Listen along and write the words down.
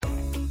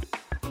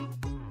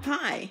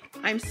Hi,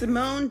 I'm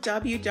Simone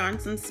W.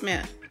 Johnson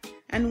Smith,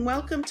 and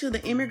welcome to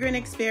the Immigrant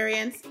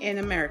Experience in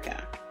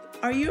America.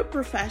 Are you a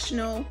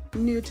professional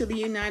new to the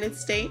United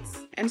States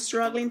and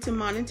struggling to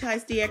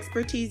monetize the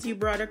expertise you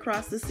brought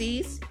across the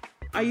seas?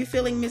 Are you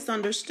feeling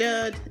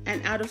misunderstood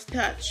and out of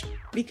touch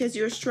because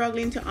you're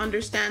struggling to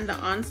understand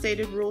the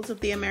unstated rules of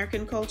the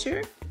American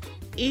culture?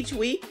 Each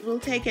week, we'll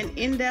take an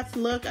in-depth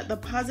look at the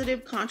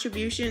positive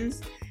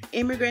contributions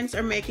immigrants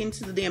are making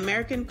to the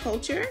American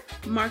culture,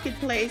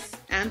 marketplace,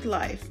 and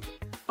life.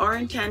 Our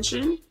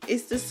intention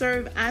is to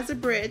serve as a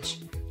bridge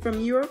from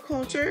your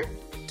culture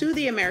to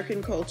the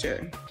American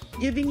culture,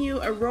 giving you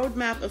a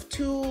roadmap of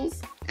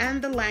tools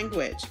and the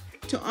language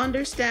to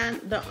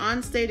understand the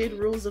unstated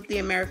rules of the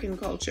American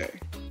culture.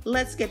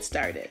 Let's get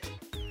started.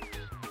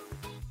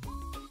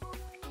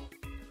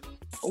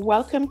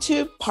 Welcome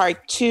to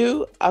part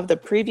 2 of the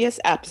previous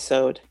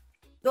episode.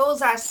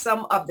 Those are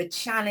some of the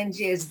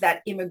challenges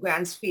that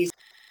immigrants face.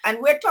 And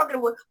we're talking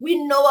about,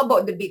 we know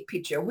about the big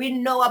picture. We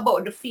know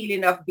about the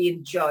feeling of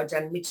being judged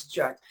and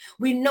misjudged.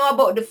 We know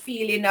about the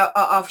feeling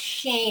of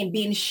shame,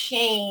 being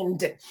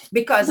shamed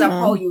because of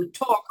how you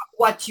talk,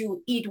 what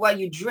you eat, what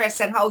you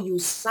dress, and how you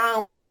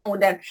sound,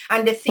 and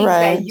the things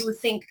that you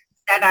think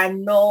that are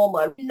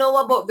normal. We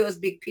know about those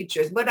big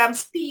pictures, but I'm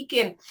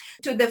speaking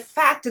to the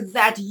fact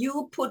that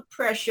you put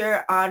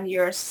pressure on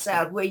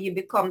yourself where you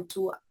become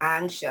too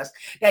anxious,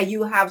 that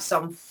you have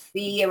some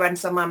fear and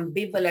some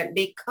ambivalence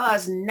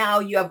because now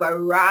you have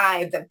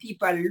arrived and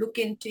people are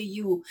looking to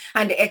you,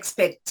 and the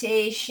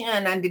expectation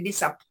and the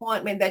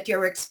disappointment that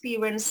you're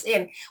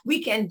experiencing.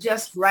 We can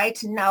just right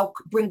now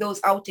bring those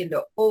out in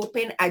the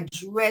open,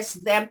 address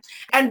them,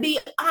 and be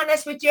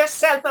honest with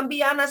yourself and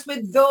be honest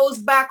with those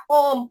back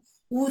home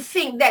who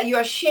think that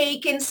you're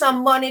shaking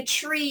some money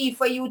tree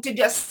for you to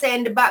just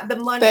send back the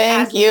money.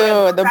 Thank you.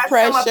 Well. The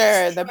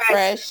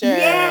pressure.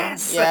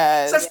 Yes.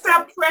 So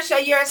stop pressure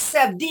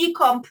yourself.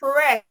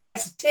 Decompress.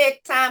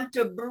 Take time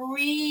to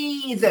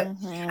breathe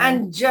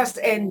and just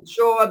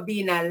enjoy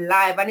being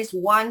alive. And it's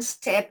one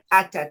step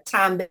at a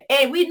time.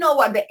 And we know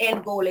what the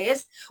end goal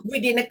is. We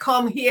didn't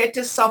come here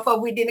to suffer.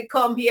 We didn't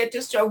come here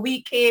to struggle.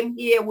 We came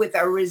here with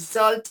a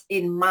result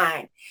in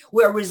mind.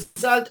 We're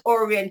result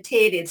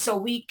orientated. So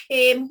we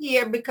came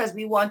here because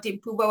we want to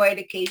improve our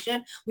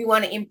education. We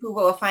want to improve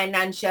our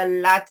financial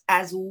lot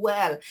as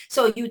well.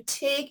 So you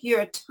take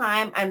your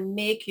time and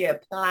make your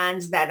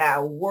plans that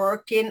are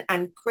working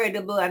and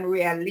credible and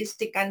realistic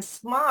and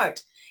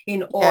smart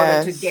in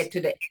order to get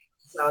to the end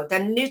result.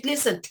 And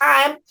listen,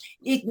 time,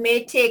 it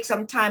may take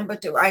some time,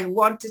 but I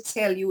want to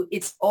tell you,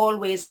 it's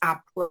always a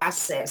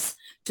process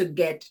to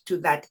get to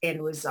that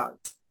end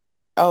result.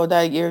 Oh,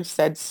 that you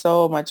said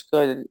so much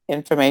good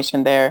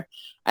information there.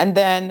 And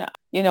then,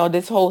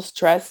 this whole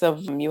stress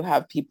of you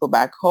have people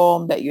back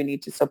home that you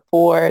need to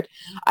support.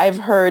 I've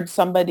heard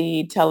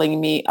somebody telling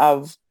me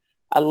of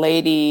a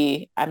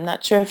lady, I'm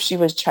not sure if she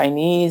was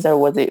Chinese or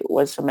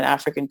was from an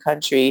African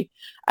country.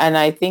 And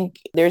I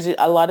think there's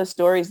a lot of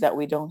stories that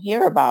we don't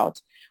hear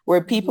about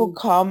where people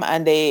come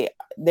and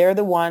they're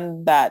the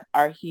one that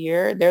are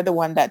here. They're the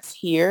one that's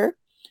here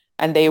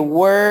and they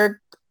work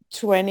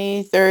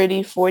 20,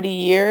 30, 40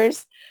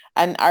 years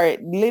and are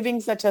living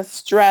such a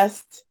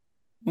stressed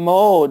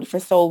mode for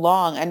so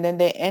long. And then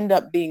they end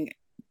up being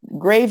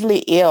gravely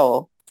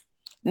ill,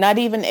 not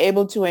even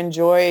able to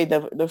enjoy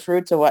the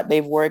fruits of what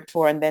they've worked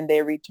for. And then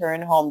they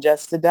return home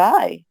just to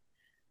die.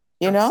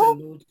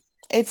 Absolutely.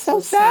 It's so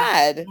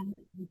sad.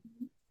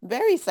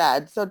 Very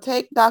sad. So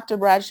take Dr.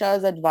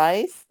 Bradshaw's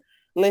advice,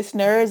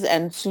 listeners,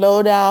 and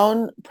slow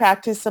down,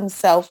 practice some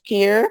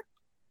self-care.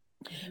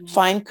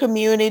 Find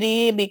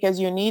community because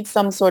you need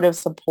some sort of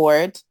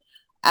support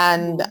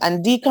and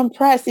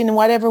decompress in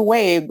whatever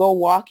way. Go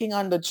walking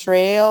on the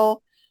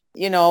trail,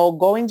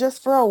 going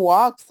just for a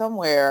walk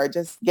somewhere,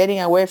 just getting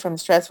away from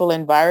stressful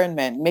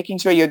environment, making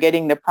sure you're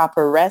getting the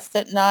proper rest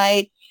at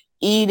night,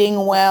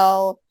 eating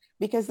well,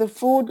 because the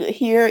food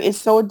here is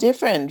so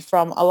different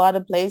from a lot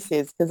of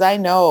places. Because I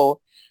know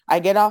I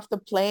get off the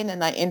plane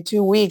and in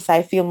 2 weeks,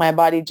 I feel my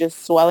body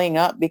just swelling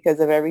up because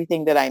of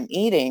everything that I'm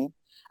eating.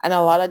 And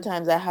a lot of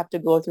times I have to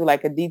go through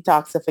like a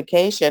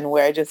detoxification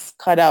where I just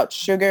cut out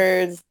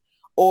sugars,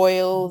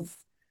 oils,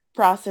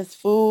 processed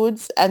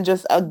foods, and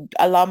just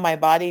allow my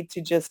body to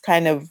just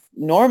kind of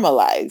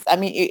normalize. I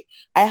mean,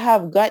 I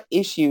have gut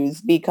issues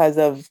because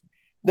of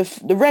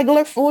the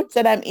regular foods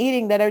that I'm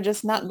eating that are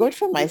just not good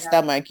for my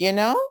stomach,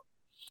 And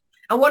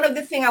one of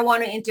the things I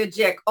want to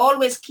interject,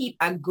 always keep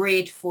a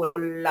grateful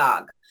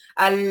log.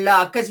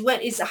 Because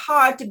when it's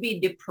hard to be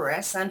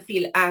depressed and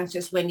feel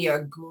anxious when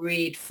you're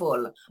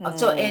grateful.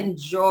 So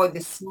enjoy the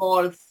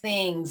small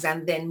things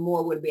and then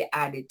more will be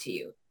added to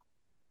you.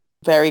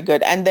 Very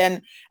good. And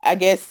then I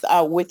guess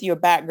with your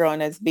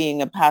background as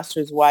being a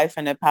pastor's wife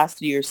and a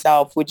pastor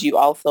yourself, would you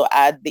also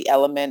add the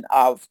element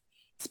of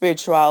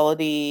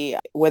spirituality,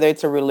 whether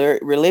it's a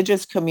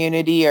religious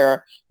community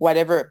or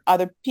whatever?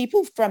 Other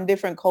people from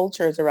different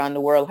cultures around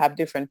the world have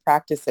different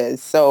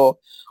practices. So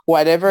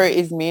whatever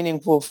is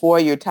meaningful for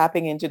you,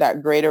 tapping into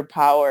that greater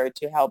power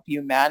to help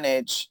you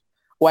manage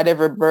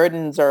whatever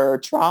burdens or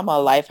trauma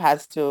life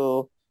has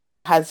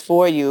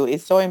for you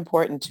is so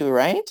important too,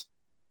 right?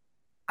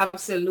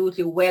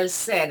 Absolutely, well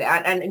said.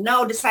 And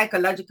now the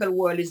psychological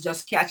world is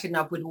just catching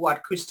up with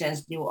what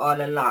Christians knew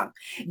all along.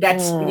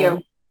 That's your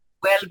Mm.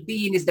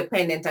 well-being is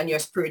dependent on your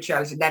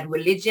spirituality. That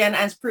religion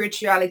and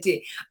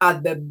spirituality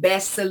are the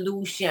best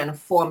solution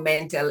for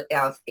mental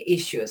health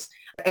issues.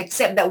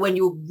 Except that when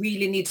you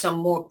really need some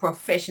more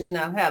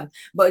professional help.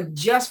 But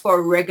just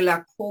for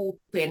regular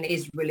coping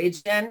is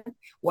religion.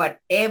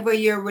 Whatever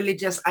your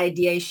religious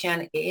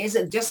ideation is,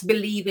 just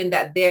believing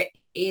that there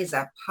is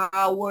a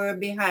power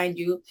behind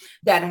you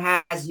that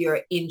has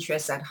your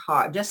interests at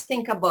heart. Just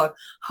think about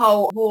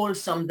how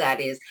wholesome that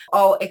is,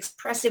 how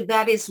expressive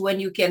that is when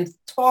you can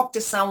talk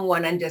to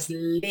someone and just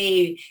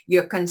lay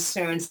your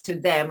concerns to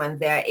them and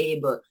they're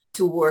able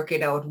to work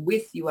it out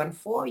with you and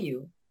for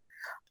you.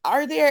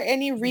 Are there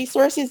any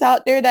resources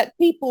out there that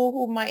people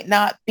who might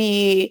not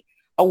be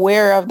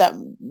aware of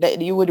that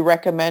you would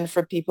recommend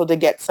for people to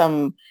get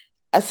some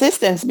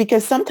assistance?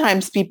 Because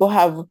sometimes people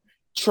have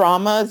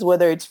traumas,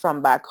 whether it's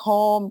from back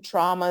home,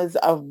 traumas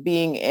of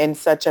being in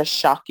such a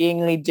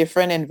shockingly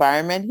different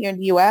environment here in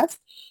the US.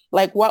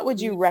 Like, what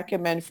would you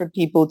recommend for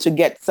people to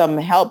get some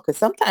help? Because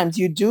sometimes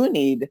you do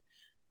need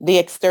the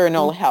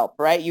external help,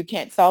 right? You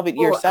can't solve it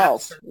Oh,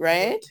 yourself,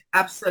 right?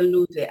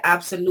 absolutely. Absolutely.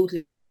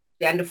 Absolutely.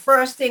 And the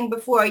first thing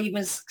before I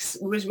even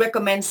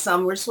recommend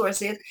some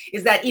resources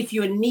is that if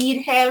you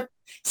need help,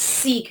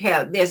 seek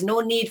help. There's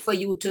no need for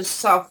you to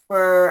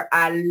suffer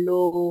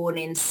alone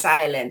in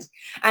silence.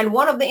 And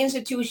one of the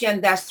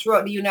institutions that's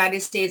throughout the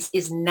United States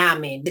is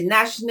NAMI, the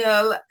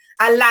National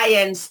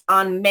Alliance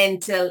on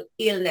Mental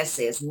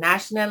Illnesses,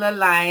 National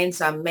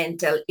Alliance on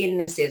Mental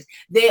Illnesses.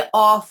 They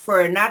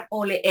offer not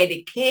only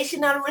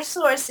educational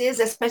resources,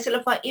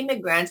 especially for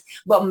immigrants,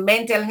 but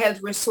mental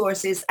health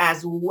resources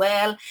as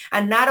well.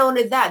 And not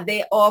only that,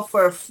 they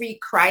offer a free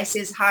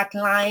crisis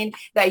hotline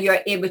that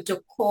you're able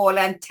to call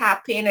and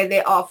tap in, and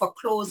they offer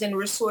closing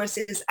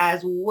resources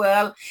as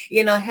well,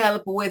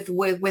 help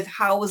with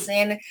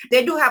housing.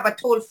 They do have a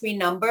toll-free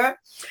number,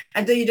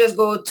 and then you just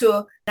go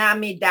to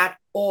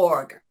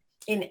nami.org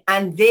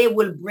and they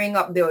will bring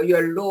up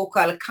your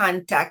local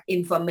contact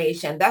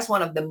information. That's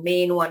one of the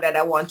main one that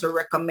I want to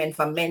recommend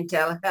for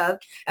mental health,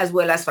 as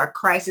well as for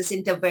crisis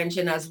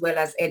intervention, as well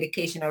as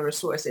educational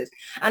resources.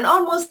 And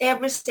almost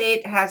every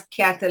state has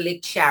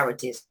Catholic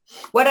charities.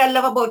 What I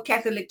love about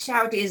Catholic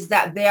charity is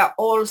that they are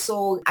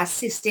also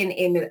assisting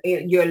in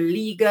your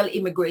legal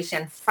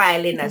immigration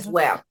filing as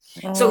well.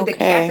 So the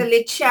Okay.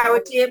 Catholic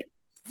charity,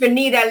 if you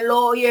need a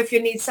lawyer, if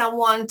you need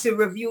someone to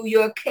review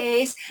your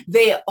case,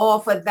 they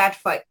offer that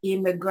for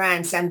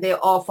immigrants, and they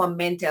offer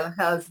mental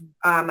health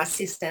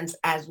assistance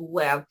as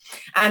well.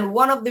 And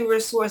one of the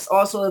resources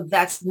also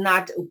that's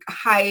not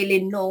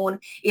highly known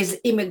is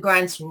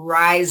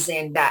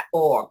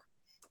immigrantsrising.org.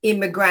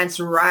 Immigrants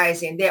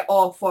Rising. They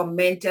offer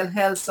mental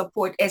health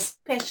support,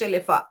 especially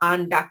for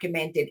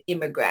undocumented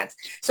immigrants.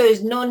 So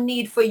there's no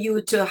need for you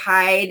to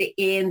hide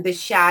in the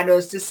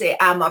shadows to say,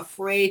 I'm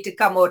afraid to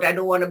come out. I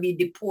don't want to be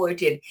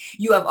deported.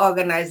 You have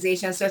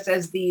organizations such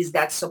as these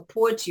that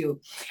support you.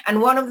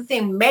 And one of the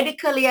things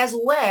medically as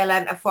well,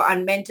 and for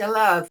on mental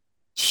health,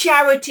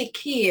 charity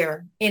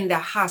care in the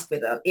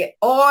hospital. In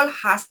all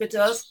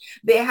hospitals,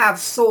 they have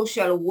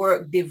social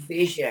work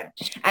division,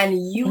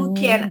 and you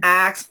can Mm.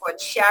 ask for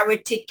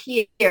charity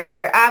care.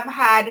 I've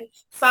had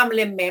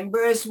family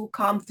members who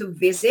come to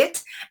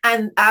visit,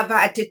 and I've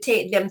had to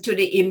take them to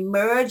the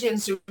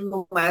emergency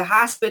room at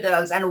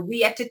hospitals, and we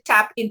had to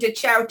tap into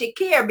charity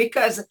care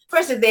because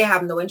first they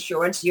have no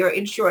insurance. Your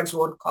insurance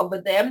won't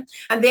cover them,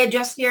 and they're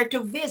just here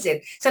to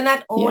visit. So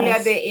not only are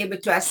Yes. they able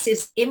to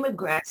assist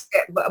immigrants,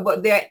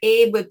 but they're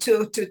able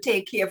to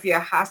take care of your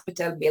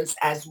hospital bills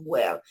as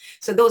well.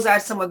 So those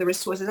are some of the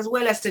resources, as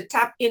well as to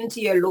tap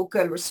into your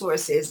local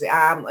resources,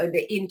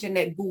 the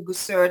internet, Google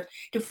search,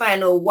 to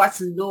find out what's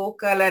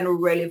local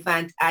and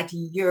relevant at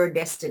your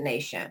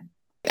destination.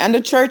 And the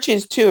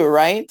churches too,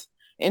 right?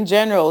 In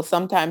general,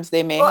 sometimes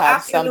they may Oh, have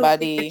absolutely. The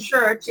somebody.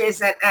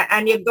 churches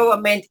and your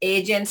government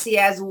agency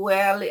as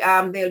well.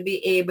 They'll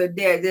be able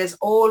there. There's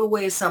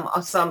always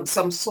some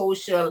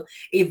social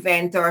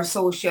event or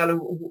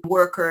social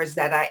workers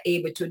that are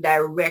able to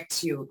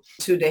direct you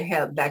to the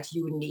help that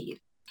you need.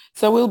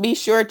 So we'll be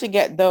sure to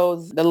get the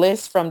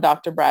lists from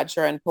Dr.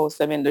 Bradshaw and post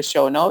them in the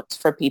show notes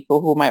for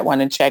people who might want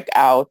to check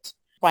out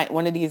find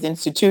one of these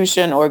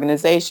institution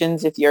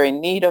organizations. If you're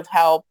in need of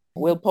help,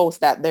 we'll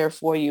post that there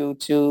for you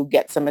to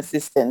get some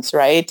assistance,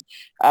 right?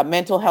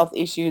 Mental health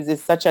issues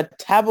is such a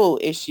taboo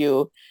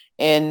issue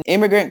in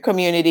immigrant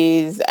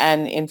communities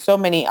and in so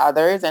many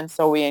others. And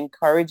so we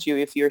encourage you,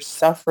 if you're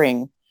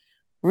suffering,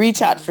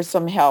 reach out for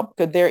some help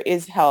because there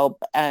is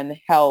help and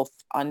health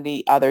on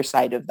the other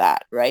side of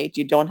that, right?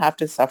 You don't have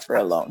to suffer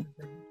alone.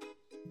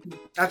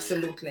 Absolutely.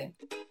 Absolutely.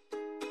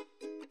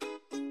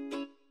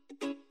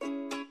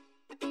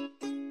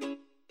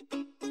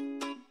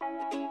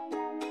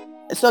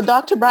 So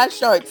Dr.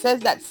 Bradshaw, it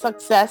says that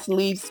success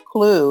leaves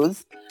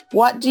clues.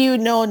 What do you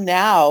know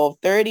now,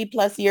 30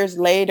 plus years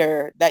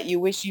later, that you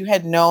wish you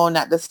had known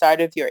at the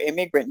start of your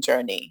immigrant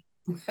journey?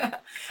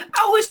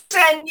 I wish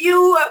I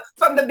knew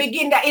from the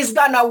beginning that it's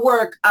gonna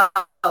work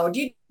out.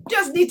 You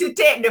just need to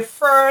take the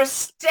first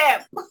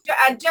step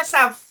and just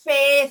have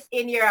faith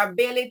in your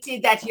ability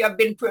that you have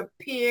been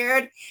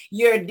prepared.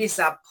 Your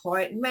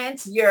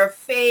disappointments, your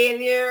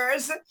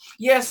failures,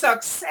 your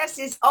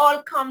successes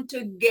all come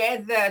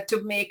together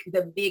to make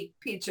the big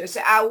picture.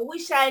 So I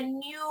wish I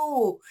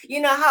knew,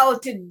 how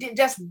to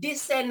just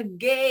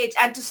disengage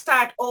and to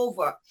start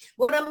over.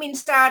 What I mean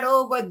start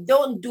over,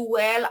 don't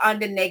dwell on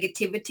the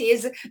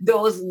negativities,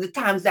 those the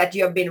times that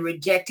you have been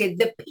rejected,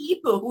 the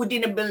people who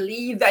didn't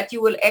believe that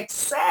you will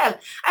excel.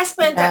 I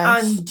spent an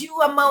Yes. undue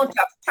amount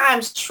of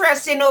time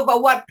stressing over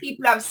what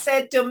people have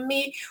said to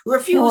me,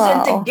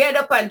 refusing to Wow. get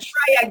up and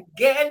try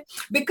again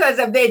because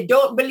of they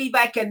don't believe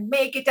I can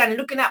make it, and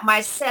looking at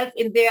myself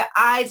in their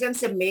eyes and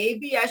say,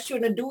 maybe I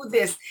shouldn't do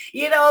this.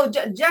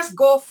 Just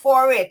go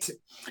for it.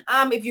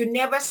 If you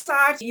never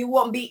start, you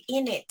won't be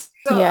in it.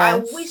 So I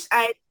wish Yes.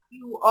 I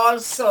you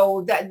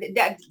also that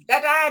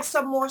I had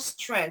some more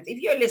strength. If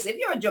you're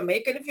a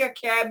Jamaican, if you're a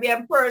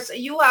Caribbean person,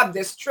 you have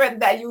the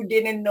strength that you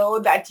didn't know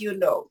that you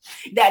know.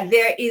 That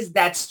there is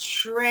that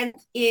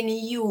strength in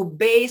you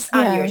based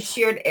on your Yes.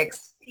 shared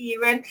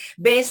experience,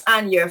 based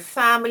on your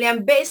family,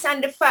 and based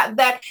on the fact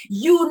that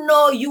you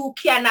know you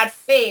cannot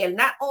fail.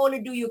 Not only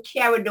do you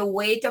carry the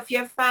weight of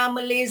your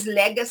family's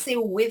legacy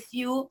with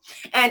you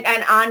and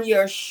on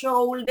your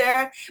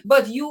shoulder,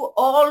 but you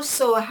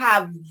also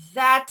have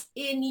that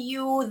in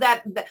you,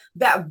 that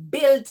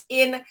built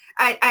in,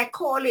 I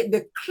call it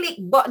the click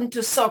button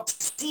to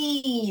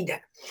succeed.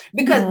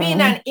 Because being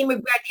Hmm. an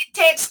immigrant, it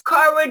takes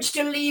courage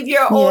to leave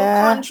your own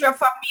Yeah. country of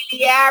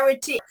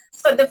familiarity.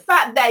 So the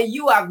fact that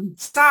you have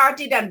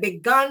started and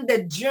begun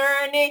the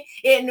journey,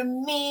 it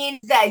means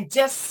that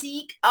just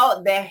seek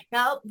out the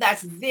help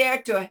that's there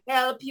to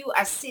help you,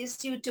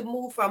 assist you to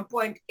move from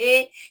point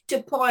A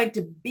to point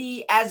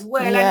B as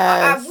well. And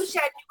I wish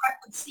Yes. I knew I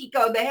could seek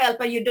out the help,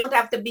 and you don't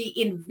have to be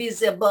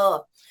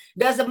invisible.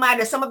 Doesn't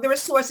matter. Some of the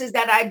resources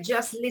that I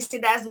just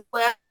listed as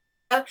well,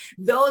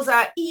 those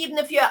are, even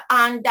if you're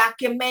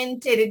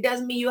undocumented, it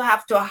doesn't mean you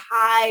have to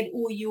hide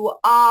who you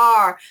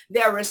are.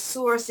 There are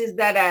resources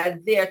that are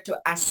there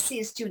to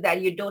assist you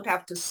that you don't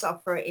have to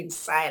suffer in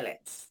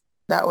silence.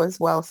 That was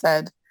well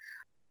said.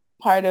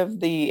 Part of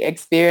the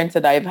experience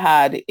that I've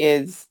had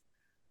is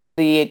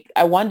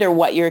I wonder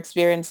what your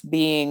experience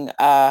being,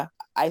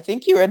 I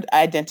think you would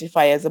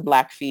identify as a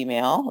Black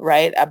female,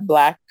 right? A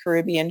Black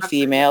Caribbean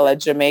female, Absolutely.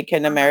 a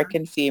Jamaican Uh-huh.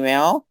 American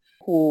female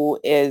who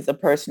is a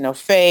person of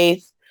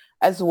faith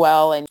as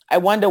well. And I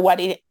wonder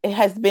what it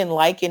has been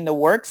like in the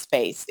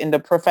workspace, in the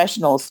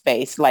professional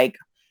space. Like,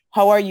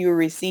 how are you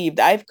received?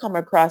 I've come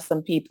across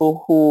some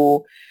people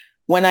who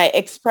when I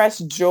express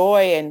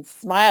joy and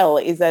smile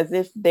is as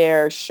if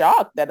they're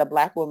shocked that a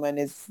Black woman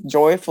is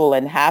joyful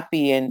and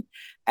happy and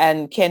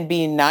can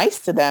be nice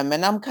to them.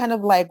 And I'm kind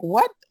of like,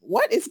 what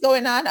is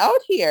going on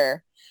out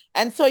here?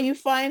 And so you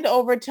find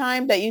over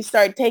time that you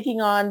start taking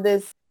on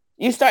this,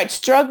 you start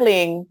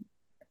struggling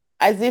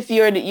as if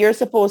you're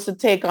supposed to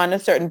take on a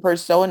certain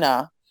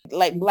persona.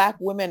 Like Black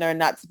women are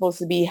not supposed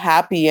to be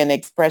happy and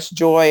express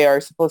joy or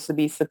supposed to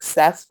be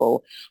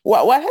successful.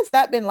 What has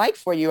that been like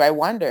for you, I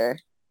wonder?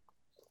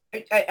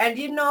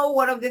 And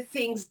one of the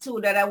things too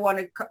that I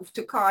want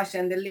to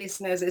caution the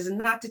listeners is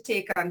not to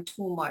take on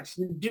too much.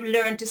 Do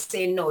learn to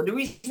say no. The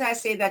reason I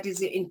say that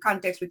is in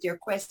context with your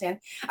question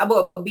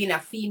about being a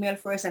female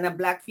first and a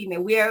Black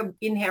female. We are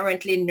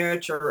inherently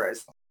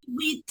nurturers.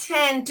 We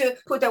tend to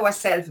put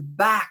ourselves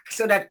back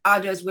so that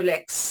others will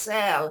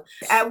excel.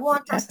 I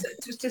want us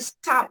to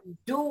stop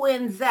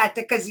doing that,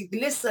 because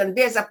listen,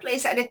 there's a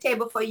place at the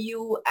table for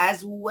you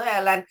as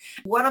well. And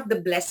one of the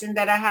blessings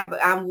that I have,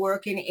 I'm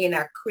working in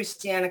a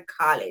Christian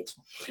college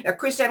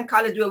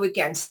where we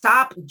can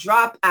stop,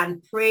 drop,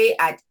 and pray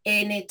at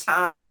any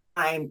time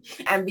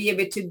and be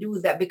able to do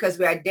that because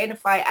we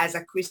identify as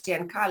a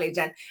Christian college,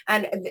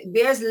 and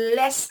there's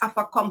less of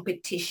a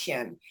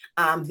competition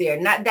there.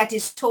 Not that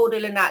is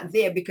totally not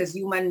there, because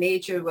human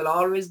nature will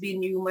always be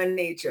human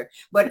nature.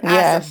 But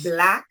as a Yes.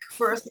 Black,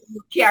 first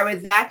you carry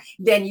that,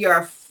 then you're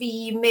a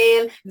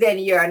female, then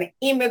you're an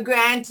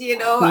immigrant,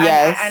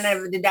 Yes.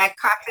 and the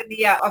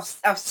dichotomy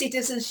of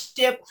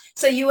citizenship.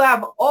 So you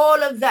have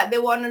all of that. They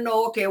want to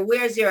know, okay,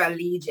 where's your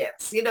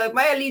allegiance?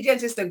 My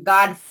allegiance is to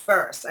God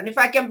first. And if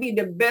I can be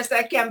the best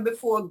I can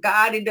before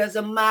God, it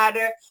doesn't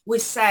matter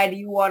which side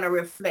you want to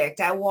reflect.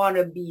 I want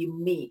to be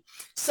me.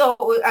 So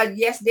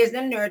yes, there's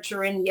the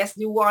nurturing. Yes,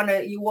 you want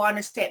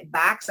to step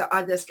back so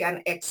others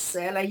can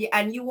excel,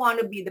 and you want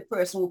to be the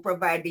person who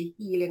provide the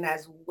healing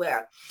as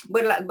well.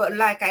 But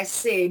like I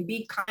say,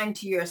 be kind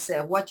to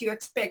yourself. What you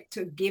expect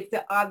to give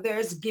to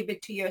others, give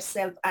it to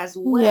yourself as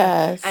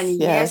well. And Yes.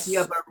 yes, you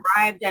Yes. have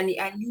arrived, and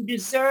you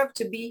deserve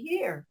to be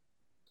here.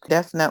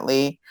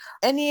 Definitely.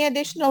 Any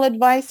additional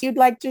advice you'd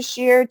like to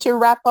share to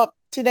wrap up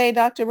today,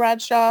 Dr.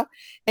 Bradshaw?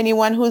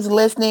 Anyone who's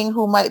listening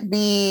who might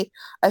be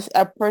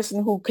a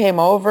person who came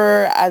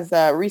over as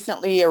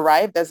recently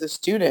arrived as a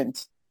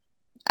student?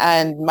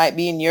 and might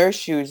be in your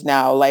shoes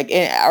now,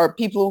 or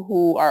people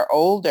who are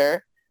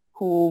older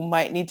who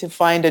might need to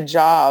find a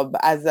job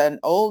as an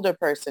older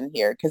person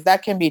here, because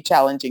that can be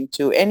challenging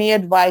too. Any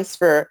advice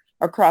for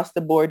across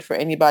the board for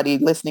anybody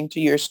listening to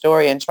your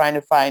story and trying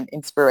to find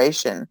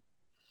inspiration?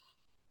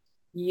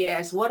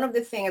 Yes, one of the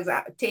things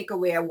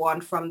takeaway I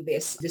want from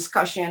this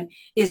discussion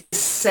is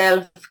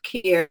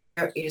self-care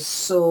is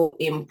so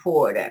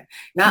important.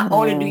 Not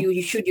only do Mm-hmm.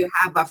 you should you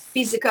have a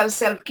physical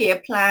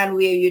self-care plan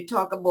where you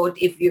talk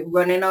about if you're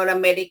running out of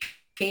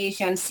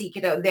medication, seek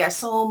it out. There are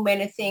so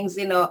many things,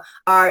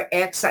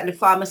 RX at the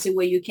pharmacy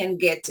where you can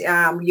get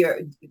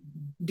your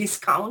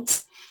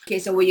discounts. Okay,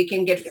 so where you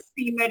can get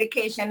free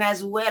medication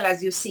as well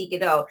as you seek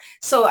it out.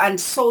 So, and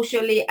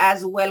socially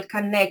as well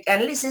connect.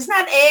 And listen, it's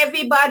not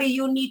everybody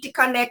you need to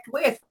connect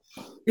with.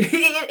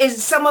 It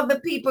is some of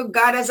the people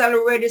God has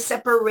already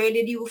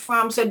separated you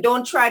from. So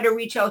don't try to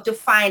reach out to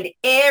find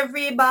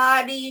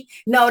everybody.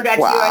 Know that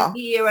you're Wow.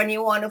 here and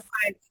you want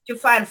to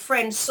find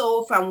friends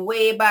so from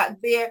way back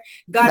there.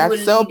 God will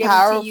That's so lead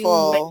them to you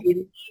when powerful. you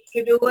need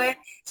to do it.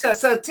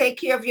 So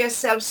take care of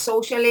yourself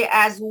socially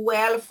as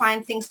well.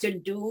 Find things to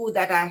do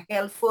that are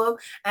helpful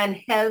and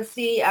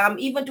healthy.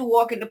 Even to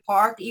walk in the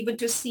park, even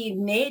to see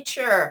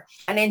nature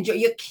and enjoy.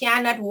 You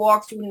cannot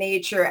walk through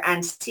nature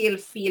and still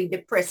feel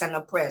depressed and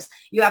oppressed.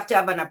 You have to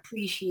have an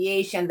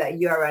appreciation that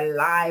you're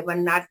alive,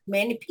 and not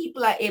many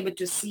people are able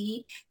to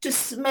see, to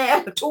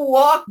smell, to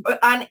walk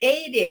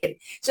unaided.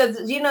 So,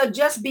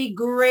 just be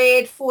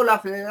grateful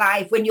of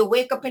life. When you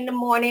wake up in the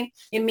morning,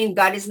 it means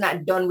God is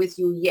not done with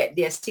you yet.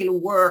 There's still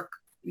work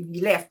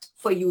left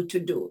for you to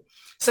do.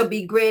 So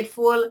be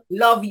grateful,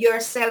 love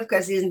yourself,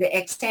 because in the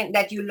extent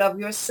that you love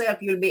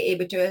yourself, you'll be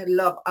able to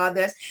love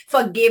others.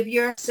 Forgive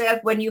yourself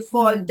when you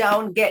fall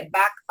down, get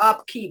back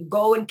up, keep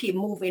going, keep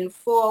moving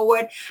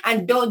forward,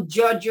 and don't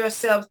judge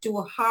yourself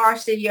too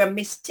harshly. Your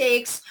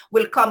mistakes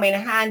will come in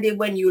handy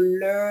when you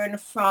learn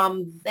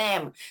from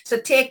them. So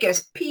take your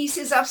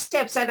pieces of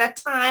steps at a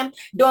time.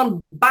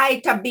 Don't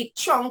bite a big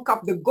chunk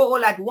of the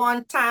goal at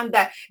one time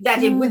that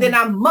within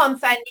a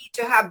month I need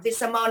to have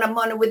this amount of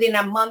money within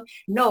a month.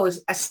 No, it's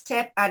a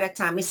step at a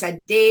time. It's a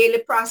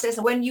daily process.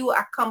 When you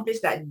accomplish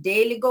that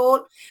daily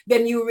goal,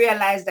 then you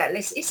realize that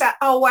it's an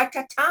hour at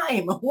a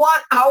time, 1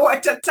 hour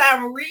at a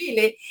time,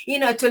 really,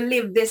 to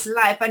live this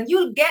life, and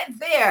you'll get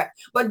there.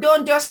 But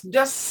don't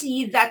just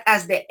see that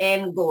as the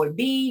end goal.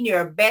 Being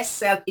your best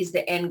self is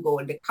the end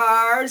goal. The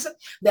cars,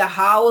 the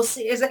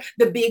houses,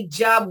 the big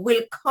job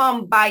will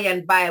come by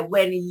and by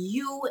when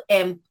you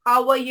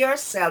empower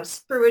yourself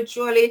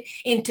spiritually,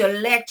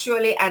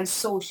 intellectually, and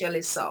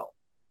socially so.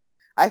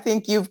 I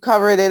think you've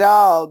covered it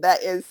all.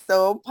 That is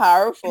so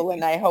powerful.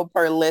 And I hope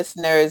our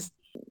listeners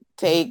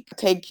take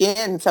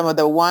in some of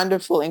the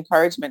wonderful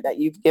encouragement that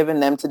you've given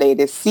them today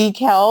to seek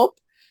help,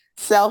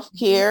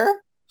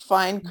 self-care,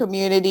 find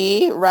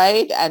community,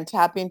 right? And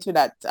tap into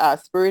that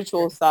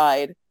spiritual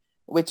side,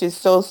 which is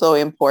so, so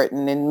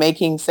important in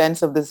making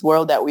sense of this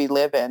world that we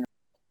live in.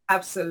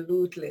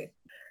 Absolutely.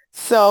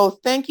 So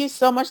thank you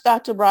so much,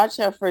 Dr.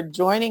 Bradshaw, for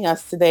joining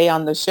us today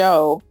on the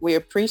show. We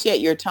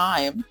appreciate your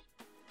time.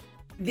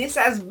 This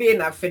has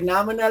been a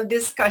phenomenal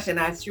discussion.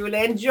 I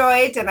truly enjoy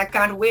it, and I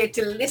can't wait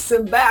to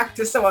listen back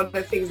to some of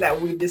the things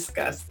that we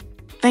discussed.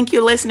 Thank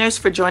you, listeners,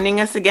 for joining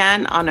us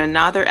again on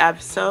another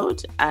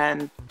episode.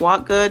 And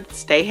walk good,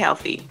 stay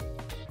healthy.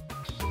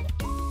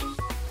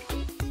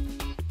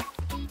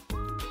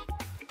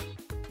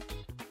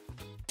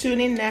 Tune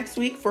in next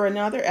week for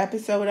another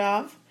episode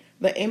of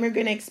The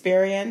Immigrant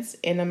Experience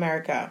in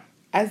America.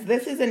 As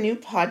this is a new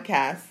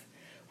podcast,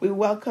 we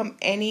welcome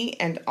any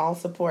and all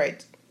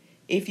support.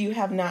 If you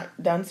have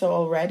not done so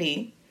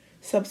already,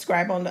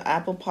 subscribe on the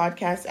Apple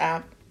Podcast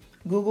app,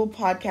 Google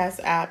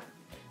Podcast app,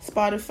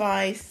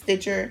 Spotify,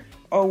 Stitcher,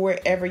 or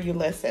wherever you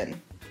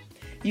listen.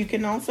 You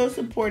can also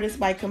support us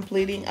by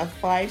completing a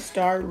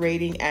 5-star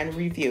rating and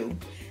review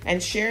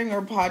and sharing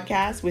our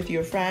podcast with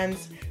your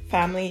friends,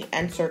 family,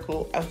 and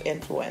circle of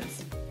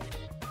influence.